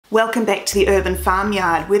Welcome back to the Urban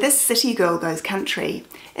Farmyard, where this city girl goes country.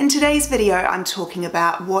 In today's video, I'm talking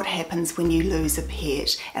about what happens when you lose a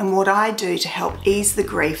pet and what I do to help ease the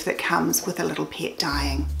grief that comes with a little pet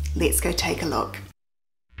dying. Let's go take a look.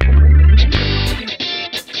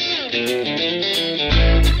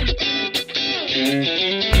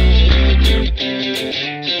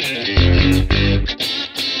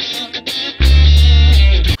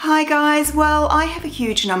 Hi guys, well I have a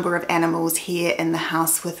huge number of animals here in the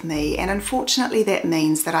house with me, and unfortunately that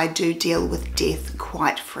means that I do deal with death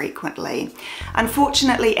quite frequently.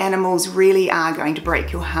 Unfortunately, animals really are going to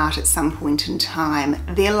break your heart at some point in time.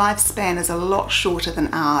 Their lifespan is a lot shorter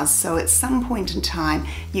than ours, so at some point in time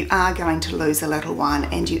you are going to lose a little one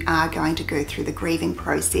and you are going to go through the grieving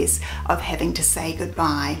process of having to say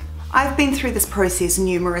goodbye. I've been through this process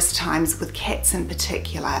numerous times with cats in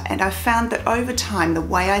particular, and I've found that over time the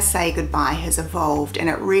way I say goodbye has evolved and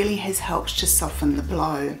it really has helped to soften the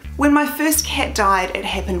blow. When my first cat died, it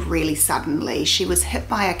happened really suddenly. She was hit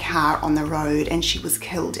by a car on the road and she was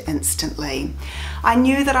killed instantly. I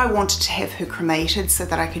knew that I wanted to have her cremated so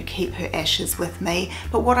that I could keep her ashes with me,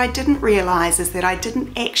 but what I didn't realise is that I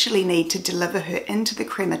didn't actually need to deliver her into the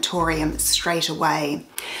crematorium straight away.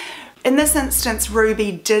 In this instance,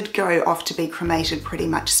 Ruby did go off to be cremated pretty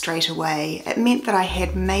much straight away. It meant that I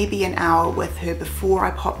had maybe an hour with her before I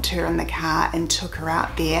popped her in the car and took her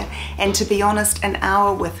out there. And to be honest, an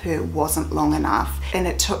hour with her wasn't long enough. And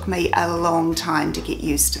it took me a long time to get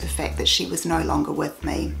used to the fact that she was no longer with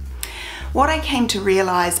me. What I came to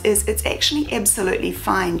realise is it's actually absolutely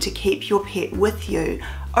fine to keep your pet with you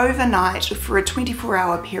overnight for a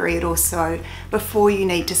 24-hour period or so before you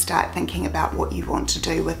need to start thinking about what you want to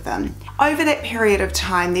do with them. Over that period of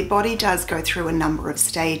time, their body does go through a number of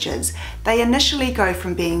stages. They initially go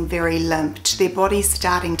from being very limp to their body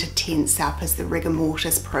starting to tense up as the rigor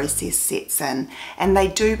mortis process sets in, and they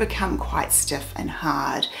do become quite stiff and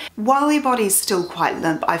hard. While their body's still quite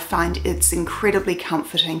limp, I find it's incredibly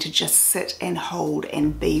comforting to just sit and hold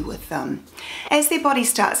and be with them. As their body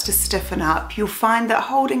starts to stiffen up, you'll find that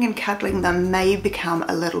holding and cuddling them may become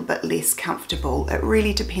a little bit less comfortable. It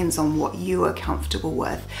really depends on what you are comfortable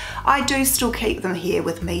with. I do still keep them here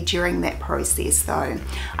with me during that process though.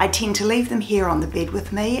 I tend to leave them here on the bed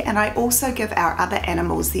with me, and I also give our other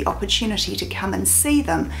animals the opportunity to come and see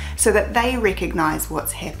them so that they recognise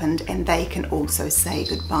what's happened and they can also say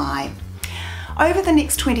goodbye. Over the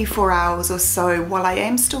next 24 hours or so, while I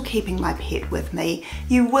am still keeping my pet with me,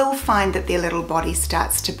 you will find that their little body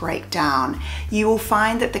starts to break down. You will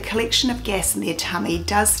find that the collection of gas in their tummy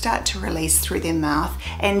does start to release through their mouth,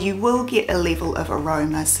 and you will get a level of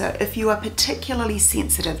aroma. So if you are particularly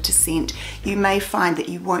sensitive to scent, you may find that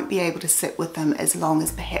you won't be able to sit with them as long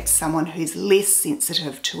as perhaps someone who's less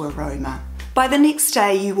sensitive to aroma. By the next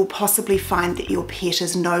day, you will possibly find that your pet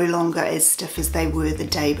is no longer as stiff as they were the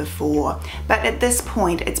day before. But at this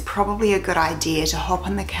point, it's probably a good idea to hop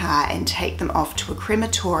in the car and take them off to a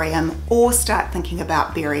crematorium or start thinking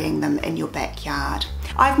about burying them in your backyard.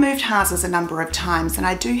 I've moved houses a number of times and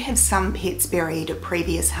I do have some pets buried at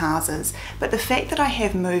previous houses, but the fact that I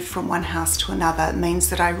have moved from one house to another means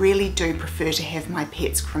that I really do prefer to have my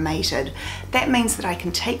pets cremated. That means that I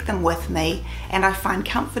can take them with me, and I find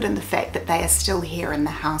comfort in the fact that they are still here in the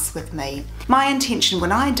house with me. My intention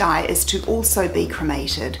when I die is to also be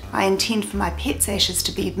cremated. I intend for my pet's ashes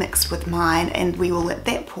to be mixed with mine, and we will at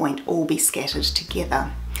that point all be scattered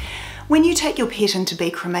together. When you take your pet in to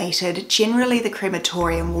be cremated, generally the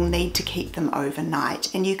crematorium will need to keep them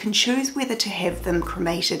overnight, and you can choose whether to have them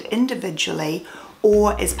cremated individually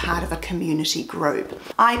or as part of a community group.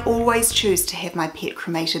 I always choose to have my pet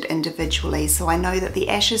cremated individually, so I know that the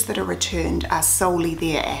ashes that are returned are solely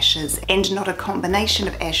their ashes and not a combination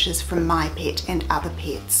of ashes from my pet and other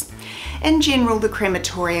pets. In general, the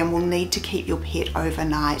crematorium will need to keep your pet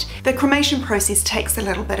overnight. The cremation process takes a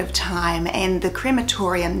little bit of time, and the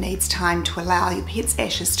crematorium needs time to allow your pet's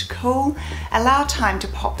ashes to cool, allow time to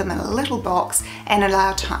pop them in a little box, and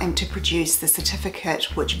allow time to produce the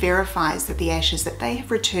certificate which verifies that the ashes that they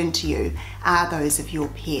have returned to you are those of your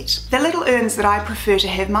pet. The little urns that I prefer to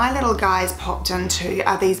have my little guys popped into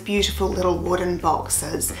are these beautiful little wooden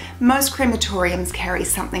boxes. Most crematoriums carry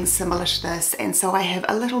something similar to this, and so I have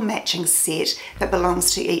a little matching set that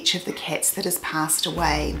belongs to each of the cats that has passed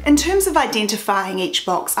away. In terms of identifying each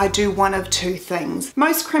box, I do one of two things.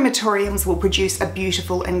 Most crematoriums will produce a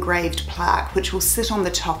beautiful engraved plaque which will sit on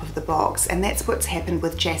the top of the box, and that's what's happened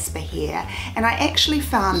with Jasper here. And I actually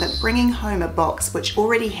found that bringing home a box which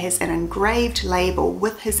already has an engraved label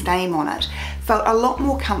with his name on it felt a lot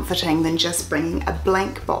more comforting than just bringing a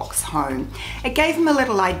blank box home. It gave them a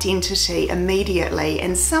little identity immediately,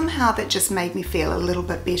 and somehow that just made me feel a little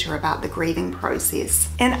bit better about the grieving process.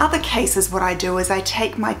 In other cases, what I do is I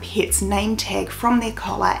take my pet's name tag from their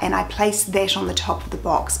collar and I place that on the top of the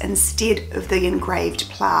box instead of the engraved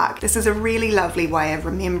plaque. This is a really lovely way of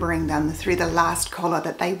remembering them through the last collar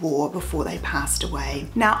that they wore before they passed away.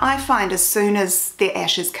 Now, I find as soon as their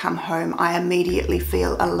ashes come home, I immediately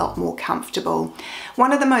feel a lot more comfortable.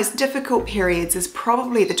 One of the most difficult periods is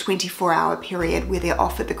probably the 24-hour period where they're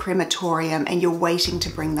off at the crematorium and you're waiting to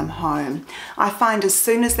bring them home. I find as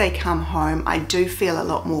soon as they come home, I do feel a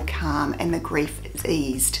lot more calm and the grief is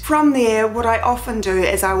eased. From there, what I often do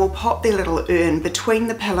is I will pop their little urn between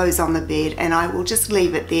the pillows on the bed and I will just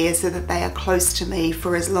leave it there so that they are close to me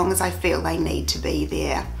for as long as I feel they need to be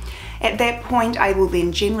there. At that point, I will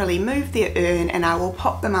then generally move their urn and I will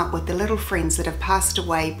pop them up with the little friends that have passed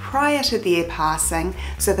away prior to their passing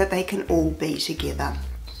so that they can all be together.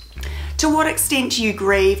 To what extent you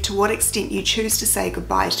grieve, to what extent you choose to say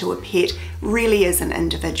goodbye to a pet really is an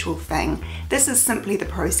individual thing. This is simply the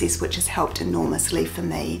process which has helped enormously for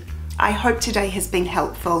me. I hope today has been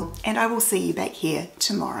helpful and I will see you back here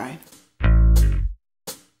tomorrow.